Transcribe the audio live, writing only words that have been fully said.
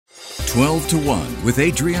12 to 1 with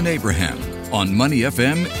Adrian Abraham on Money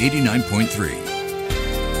FM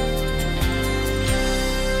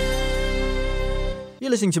 89.3.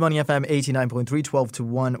 You're listening to Money FM 89.3, 12 to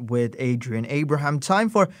 1 with Adrian Abraham. Time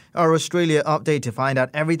for our Australia update to find out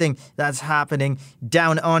everything that's happening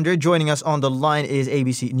down under. Joining us on the line is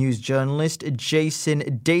ABC News journalist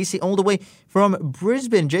Jason Dacey, all the way from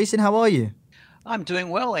Brisbane. Jason, how are you? I'm doing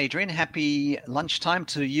well, Adrian. Happy lunchtime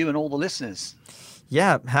to you and all the listeners.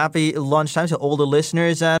 Yeah, happy lunchtime to all the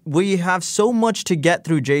listeners. And we have so much to get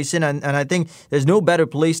through, Jason, and I think there's no better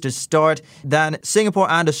place to start than Singapore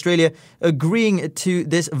and Australia agreeing to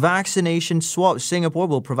this vaccination swap. Singapore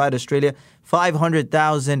will provide Australia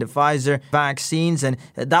 500,000 Pfizer vaccines, and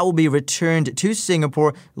that will be returned to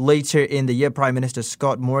Singapore later in the year. Prime Minister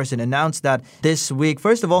Scott Morrison announced that this week.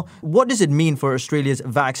 First of all, what does it mean for Australia's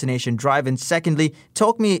vaccination drive? And secondly,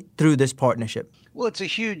 talk me through this partnership. Well, it's a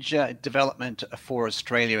huge development for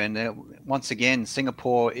Australia. And once again,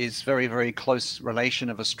 Singapore is very, very close relation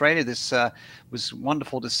of Australia. This was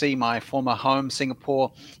wonderful to see my former home,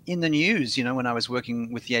 Singapore, in the news, when I was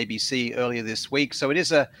working with the ABC earlier this week. So it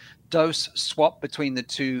is a dose swap between the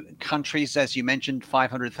two countries. As you mentioned,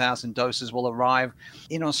 500,000 doses will arrive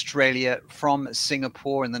in Australia from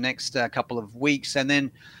Singapore in the next couple of weeks. And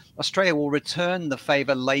then Australia will return the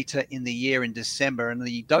favour later in the year in December. And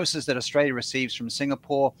the doses that Australia receives from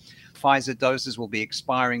Singapore, Pfizer doses, will be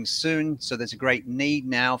expiring soon. So there's a great need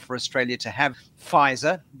now for Australia to have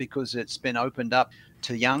Pfizer because it's been opened up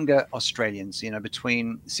to younger Australians,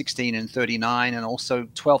 between 16 and 39, and also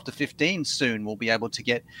 12 to 15 soon will be able to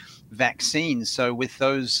get vaccines. So with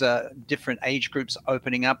those different age groups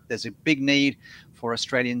opening up, there's a big need for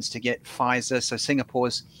Australians to get Pfizer. So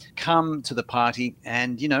Singapore's come to the party.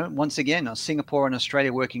 And, once again, Singapore and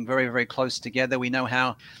Australia working very, very close together. We know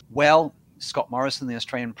how well Scott Morrison, the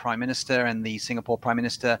Australian Prime Minister, and the Singapore Prime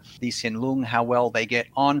Minister, Lee Hsien Loong, how well they get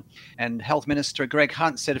on. And Health Minister Greg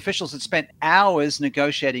Hunt said officials had spent hours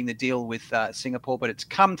negotiating the deal with Singapore, but it's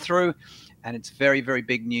come through. And it's very, very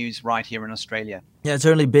big news right here in Australia. Yeah, it's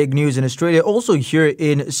certainly big news in Australia. Also here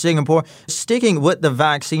in Singapore, sticking with the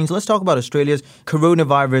vaccines, let's talk about Australia's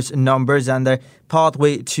coronavirus numbers and their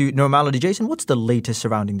pathway to normality. Jason, what's the latest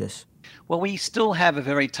surrounding this? Well, we still have a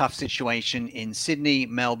very tough situation in Sydney,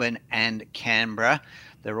 Melbourne and Canberra.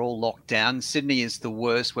 They're all locked down. Sydney is the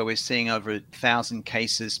worst, where we're seeing over 1,000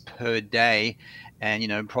 cases per day.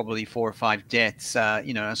 And, probably 4 or 5 deaths.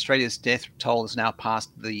 Australia's death toll has now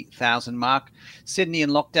passed the 1,000 mark. Sydney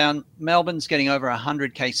in lockdown. Melbourne's getting over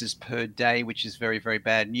 100 cases per day, which is very, very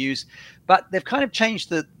bad news. But they've kind of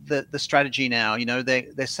changed the strategy now.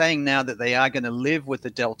 They're saying now that they are going to live with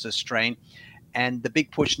the Delta strain. And the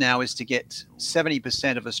big push now is to get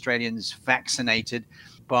 70% of Australians vaccinated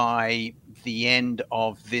by the end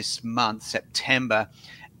of this month, September,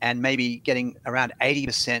 and maybe getting around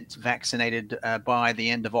 80% vaccinated by the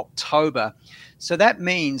end of October. So that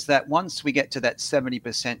means that once we get to that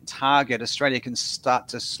 70% target, Australia can start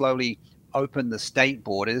to slowly open the state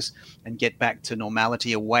borders and get back to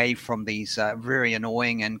normality away from these very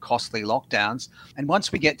annoying and costly lockdowns. And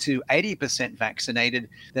once we get to 80% vaccinated,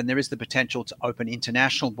 then there is the potential to open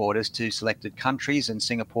international borders to selected countries, and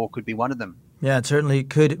Singapore could be one of them. Yeah, it certainly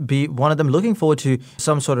could be one of them. Looking forward to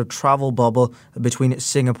some sort of travel bubble between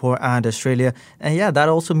Singapore and Australia. And yeah, that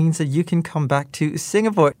also means that you can come back to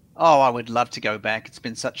Singapore. Oh, I would love to go back. It's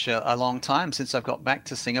been such a long time since I've got back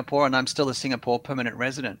to Singapore, and I'm still a Singapore permanent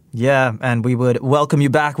resident. Yeah, and we would welcome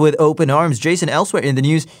you back with open arms. Jason, elsewhere in the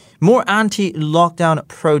news, more anti-lockdown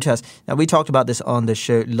protests. Now, we talked about this on the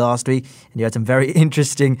show last week, and you had some very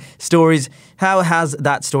interesting stories. How has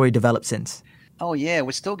that story developed since? Oh, yeah,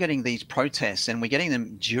 we're still getting these protests, and we're getting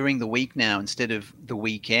them during the week now instead of the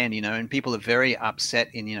weekend, and people are very upset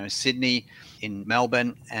in, Sydney, in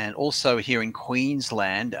Melbourne, and also here in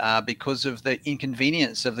Queensland because of the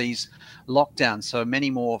inconvenience of these lockdowns. So many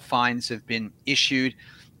more fines have been issued.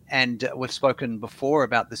 And we've spoken before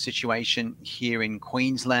about the situation here in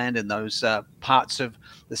Queensland and those parts of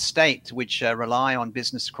the state which rely on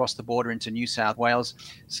business across the border into New South Wales.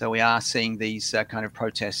 So we are seeing these kind of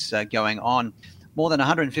protests going on. More than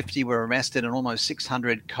 150 were arrested and almost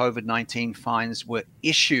 600 COVID-19 fines were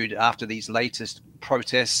issued after these latest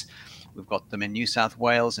protests. We've got them in New South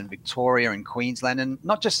Wales and Victoria and Queensland, and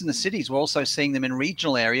not just in the cities. We're also seeing them in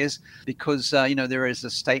regional areas because, there is a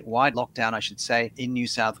statewide lockdown, I should say, in New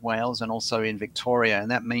South Wales and also in Victoria.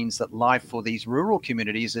 And that means that life for these rural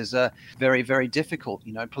communities is very, very difficult.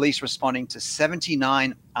 Police responding to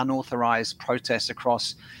 79 unauthorized protests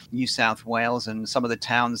across New South Wales and some of the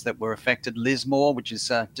towns that were affected. Lismore, which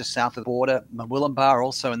is just south of the border, Murwillumbah,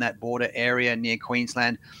 also in that border area near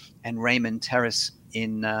Queensland, and Raymond Terrace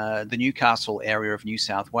in the Newcastle area of New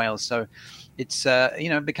South Wales. So it's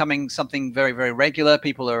becoming something very, very regular.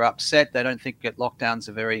 People are upset. They don't think that lockdowns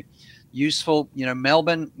are very useful.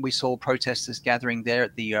 Melbourne, we saw protesters gathering there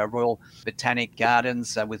at the Royal Botanic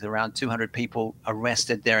Gardens with around 200 people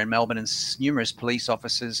arrested there in Melbourne and numerous police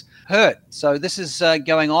officers hurt. So this is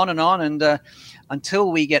going on, and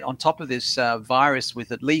until we get on top of this virus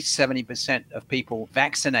with at least 70% of people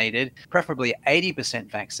vaccinated, preferably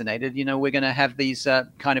 80% vaccinated, we're going to have these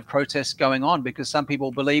kind of protests going on because some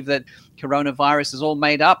people believe that coronavirus is all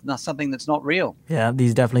made up, not something that's not real. Yeah,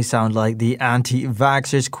 these definitely sound like the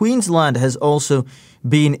anti-vaxxers. Queensland has also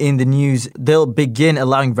been in the news. They'll begin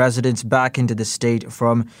allowing residents back into the state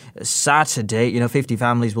from Saturday. 50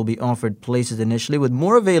 families will be offered places initially, with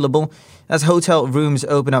more available as hotel rooms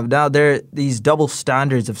open up. Now, there are these double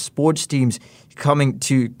standards of sports teams coming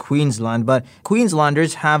to Queensland, but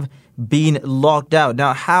Queenslanders have been locked out.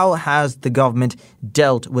 Now, how has the government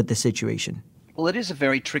dealt with the situation? Well, it is a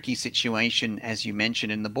very tricky situation, as you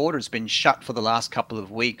mentioned, and the border has been shut for the last couple of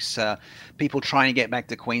weeks. People trying to get back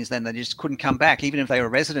to Queensland, they just couldn't come back. Even if they were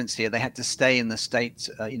residents here, they had to stay in the states.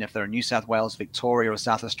 If they're in New South Wales, Victoria or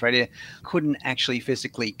South Australia, couldn't actually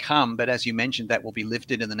physically come. But as you mentioned, that will be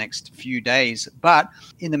lifted in the next few days. But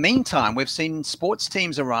in the meantime, we've seen sports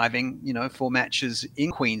teams arriving, for matches in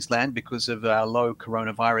Queensland because of low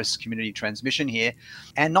coronavirus community transmission here.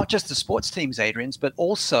 And not just the sports teams, Adrian, but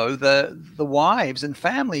also the wives and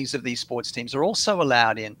families of these sports teams are also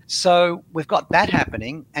allowed in. So we've got that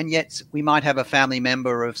happening, and yet we might have a family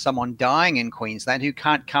member of someone dying in Queensland who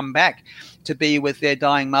can't come back to be with their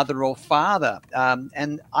dying mother or father.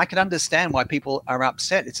 And I can understand why people are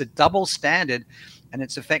upset. It's a double standard, and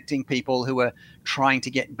it's affecting people who are trying to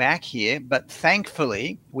get back here. But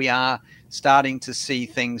thankfully, we are starting to see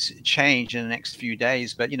things change in the next few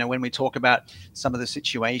days. But, when we talk about some of the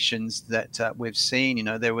situations that we've seen,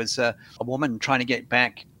 there was a woman trying to get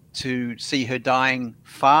back to see her dying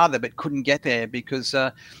father, but couldn't get there because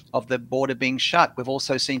of the border being shut. We've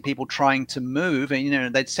also seen people trying to move,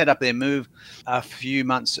 and they'd set up their move a few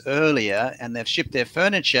months earlier, and they've shipped their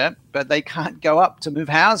furniture, but they can't go up to move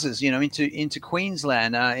houses, into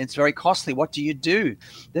Queensland. It's very costly. What do you do?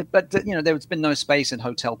 But there's been no space in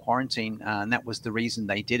hotel quarantine, and that was the reason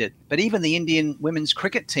they did it. But even the Indian women's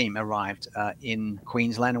cricket team arrived in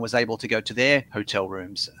Queensland and was able to go to their hotel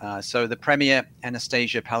rooms. So the Premier,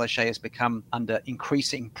 Anastasia Palaszczuk, has become under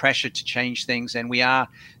increasing pressure to change things, and we are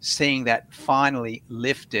seeing that finally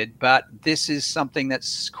lifted. But this is something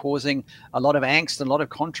that's causing a lot of angst and a lot of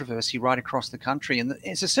controversy right across the country. And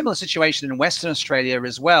it's a similar situation in Western Australia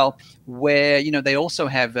as well, where, they also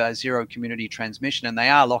have zero community transmission, and they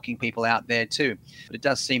are locking people out there too. But it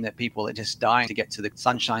does seem that people are just dying to get to the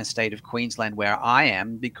Sunshine State of Queensland, where I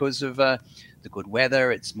am, because of the good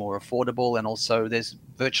weather. It's more affordable, and also there's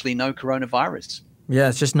virtually no coronavirus. Yeah,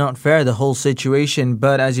 it's just not fair, the whole situation.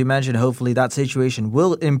 But as you mentioned, hopefully that situation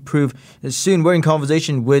will improve soon. We're in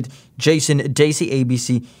conversation with Jason Dacey,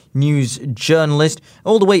 ABC News journalist,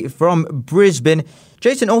 all the way from Brisbane.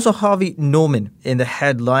 Jason, also Harvey Norman in the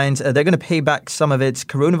headlines. They're going to pay back some of its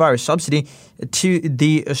coronavirus subsidy to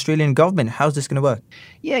the Australian government. How's this going to work?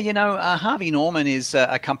 Yeah, Harvey Norman is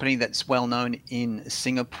a company that's well known in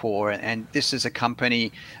Singapore, and this is a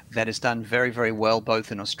company that has done very, very well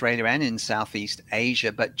both in Australia and in Southeast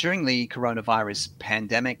Asia. But during the coronavirus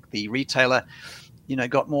pandemic, the retailer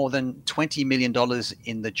got more than $20 million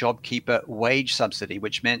in the JobKeeper wage subsidy,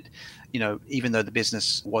 which meant, even though the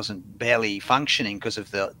business wasn't barely functioning because of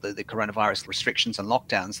the coronavirus restrictions and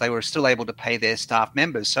lockdowns, they were still able to pay their staff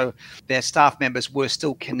members. So their staff members were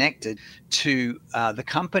still connected to the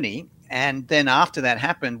company. And then after that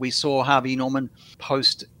happened, we saw Harvey Norman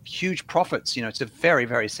post huge profits. It's a very,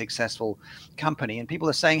 very successful company. And people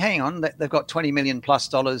are saying, hang on, they've got $20 million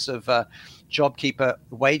plus of JobKeeper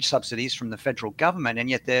wage subsidies from the federal government, and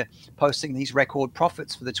yet they're posting these record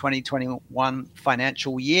profits for the 2021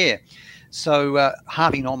 financial year. So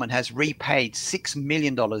Harvey Norman has repaid $6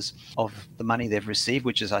 million of the money they've received,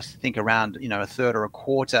 which is, I think, around, a third or a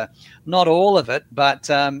quarter. Not all of it, but,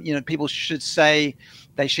 people should say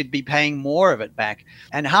they should be paying more of it back.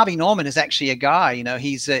 And Harvey Norman is actually a guy,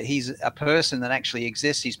 he's a person that actually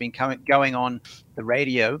exists. He's been going on the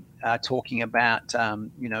radio talking about,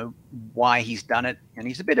 why he's done it. And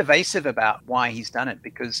he's a bit evasive about why he's done it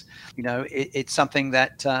because, it's something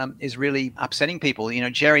that is really upsetting people.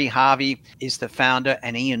 Gerry Harvey is the founder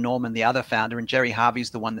and Ian Norman, the other founder, and Gerry Harvey's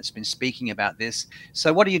the one that's been speaking about this.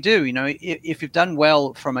 So what do? If you've done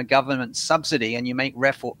well from a government subsidy and you make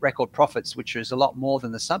record profits, which is a lot more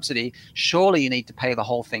than the subsidy, surely you need to pay the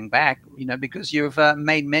whole thing back, because you've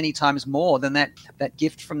made many times more than that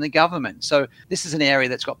gift from the government. So this this is an area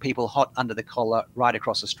that's got people hot under the collar right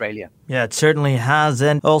across Australia. Yeah, it certainly has.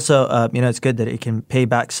 And also, it's good that it can pay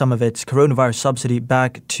back some of its coronavirus subsidy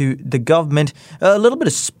back to the government. A little bit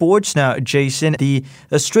of sports now, Jason. The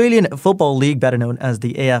Australian Football League, better known as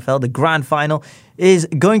the AFL, the grand final, is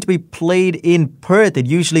going to be played in Perth. It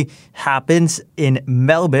usually happens in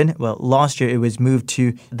Melbourne. Well, last year it was moved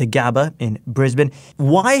to the Gabba in Brisbane.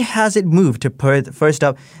 Why has it moved to Perth, first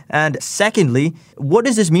up? And secondly, what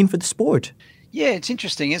does this mean for the sport? Yeah, it's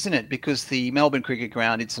interesting, isn't it? Because the Melbourne Cricket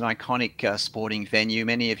Ground, it's an iconic sporting venue.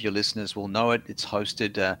 Many of your listeners will know it. It's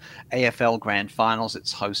hosted AFL Grand Finals.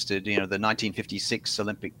 It's hosted, the 1956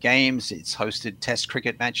 Olympic Games. It's hosted Test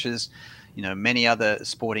cricket matches, many other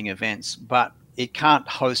sporting events. But it can't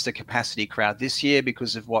host a capacity crowd this year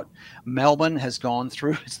because of what Melbourne has gone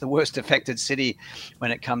through. It's the worst affected city when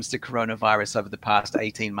it comes to coronavirus over the past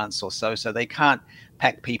 18 months or so. So they can't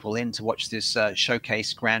pack people in to watch this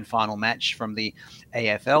showcase grand final match from the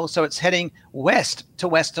AFL. So it's heading west to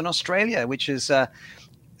Western Australia, which is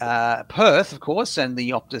Perth, of course, and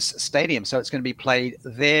the Optus Stadium. So it's going to be played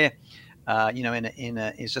there,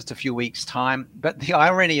 in just a few weeks' time. But the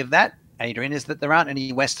irony of that, Adrian, is that there aren't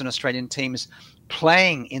any Western Australian teams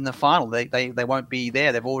playing in the final. They won't be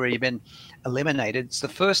there. They've already been eliminated. It's the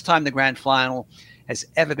first time the grand final has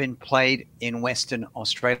ever been played in Western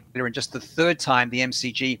Australia, and just the third time the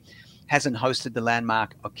MCG hasn't hosted the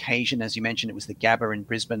landmark occasion. As you mentioned, it was the Gabba in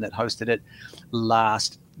Brisbane that hosted it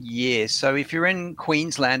last year. So if you're in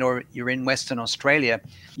Queensland or you're in Western Australia,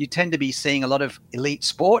 you tend to be seeing a lot of elite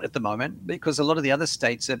sport at the moment because a lot of the other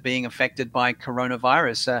states are being affected by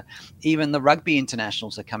coronavirus. Even the rugby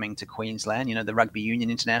internationals are coming to Queensland, the rugby union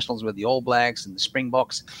internationals with the All Blacks and the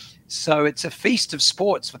Springboks. So it's a feast of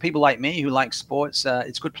sports for people like me who like sports.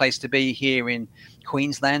 It's a good place to be here in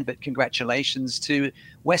Queensland, but congratulations to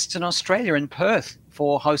Western Australia and Perth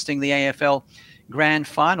for hosting the AFL grand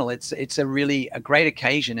final. It's a great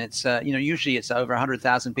occasion. It's usually it's over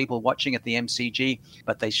 100,000 people watching at the MCG,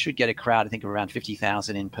 but they should get a crowd, I think, of around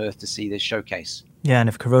 50,000 in Perth to see this showcase. Yeah, and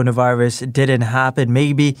if coronavirus didn't happen,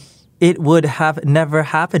 maybe it would have never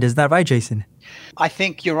happened. Is that right, Jason? I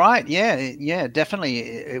think you're right. Yeah, definitely.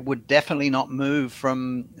 It would definitely not move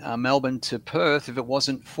from Melbourne to Perth if it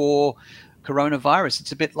wasn't for coronavirus.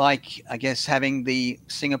 It's a bit like, I guess, having the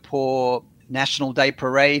Singapore National Day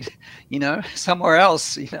parade, somewhere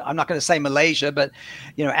else. I'm not going to say Malaysia, but,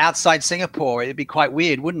 outside Singapore, it'd be quite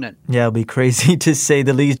weird, wouldn't it? Yeah, it'd be crazy to say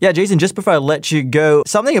the least. Yeah, Jason, just before I let you go,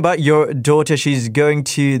 something about your daughter. She's going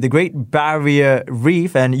to the Great Barrier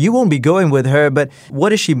Reef, and you won't be going with her, but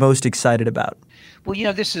what is she most excited about?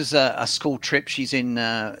 Well, this is a school trip. She's in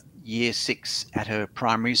year 6 at her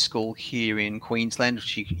primary school here in Queensland.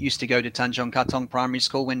 She used to go to Tanjong Katong Primary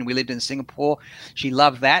School when we lived in Singapore. She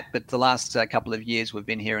loved that, but the last couple of years we've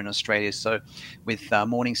been here in Australia. So with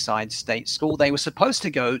Morningside State School, they were supposed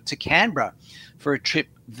to go to Canberra for a trip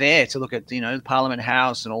there to look at, Parliament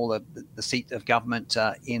House and all the seat of government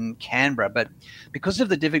in Canberra. But because of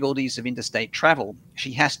the difficulties of interstate travel,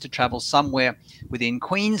 she has to travel somewhere within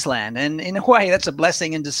Queensland. And in a way, that's a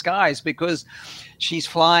blessing in disguise because she's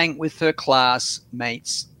flying with her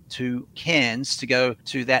classmates to Cairns to go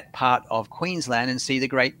to that part of Queensland and see the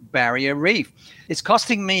Great Barrier Reef. It's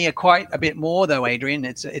costing me quite a bit more, though, Adrian.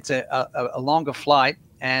 It's a longer flight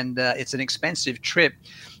and it's an expensive trip.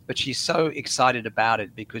 But she's so excited about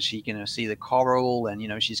it because she can see the coral and,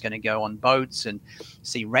 she's going to go on boats and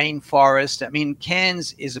see rainforest. I mean,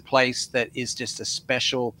 Cairns is a place that is just a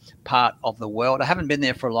special part of the world. I haven't been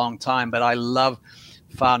there for a long time, but I love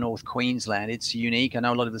far north Queensland. It's unique. I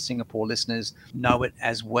know a lot of the Singapore listeners know it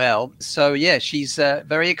as well. So, yeah, she's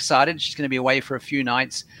very excited. She's going to be away for a few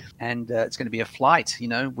nights and it's going to be a flight.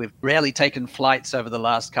 We've rarely taken flights over the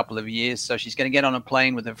last couple of years. So she's going to get on a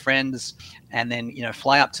plane with her friends and then,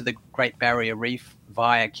 fly up to the Great Barrier Reef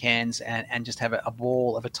via Cairns and just have a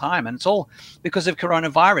ball of a time. And it's all because of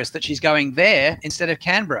coronavirus that she's going there instead of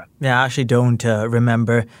Canberra. Yeah, I actually don't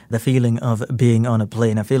remember the feeling of being on a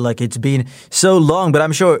plane. I feel like it's been so long, but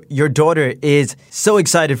I'm sure your daughter is so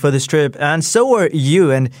excited for this trip and so are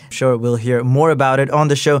you. And I'm sure we'll hear more about it on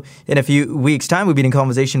the show in a few weeks' time. We've been in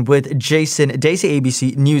conversation with Jason Dacey,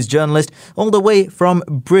 ABC News journalist, all the way from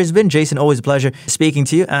Brisbane. Jason, always a pleasure speaking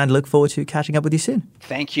to you and look forward to catching up with you soon.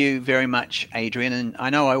 Thank you very much, Adrian. And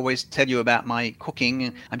I know I always tell you about my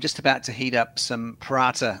cooking. I'm just about to heat up some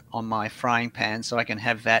paratha on my frying pan so I can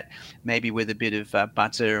have that maybe with a bit of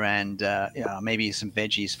butter and maybe some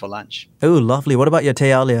veggies for lunch. Oh, lovely. What about your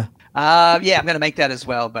teh halia? Yeah, I'm going to make that as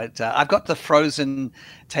well. But I've got the frozen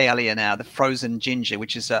Thalia now, the frozen ginger,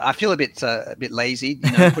 which is I feel a bit lazy,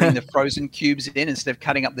 putting the frozen cubes in instead of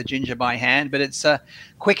cutting up the ginger by hand. But it's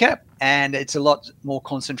quicker and it's a lot more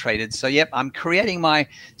concentrated. So, yep, I'm creating my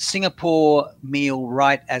Singapore meal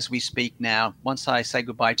right as we speak now. Once I say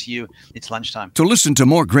goodbye to you, it's lunchtime. To listen to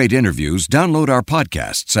more great interviews, download our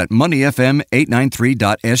podcasts at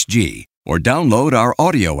moneyfm893.sg or download our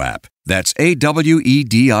audio app. That's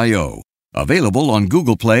AWEDIO. Available on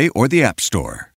Google Play or the App Store.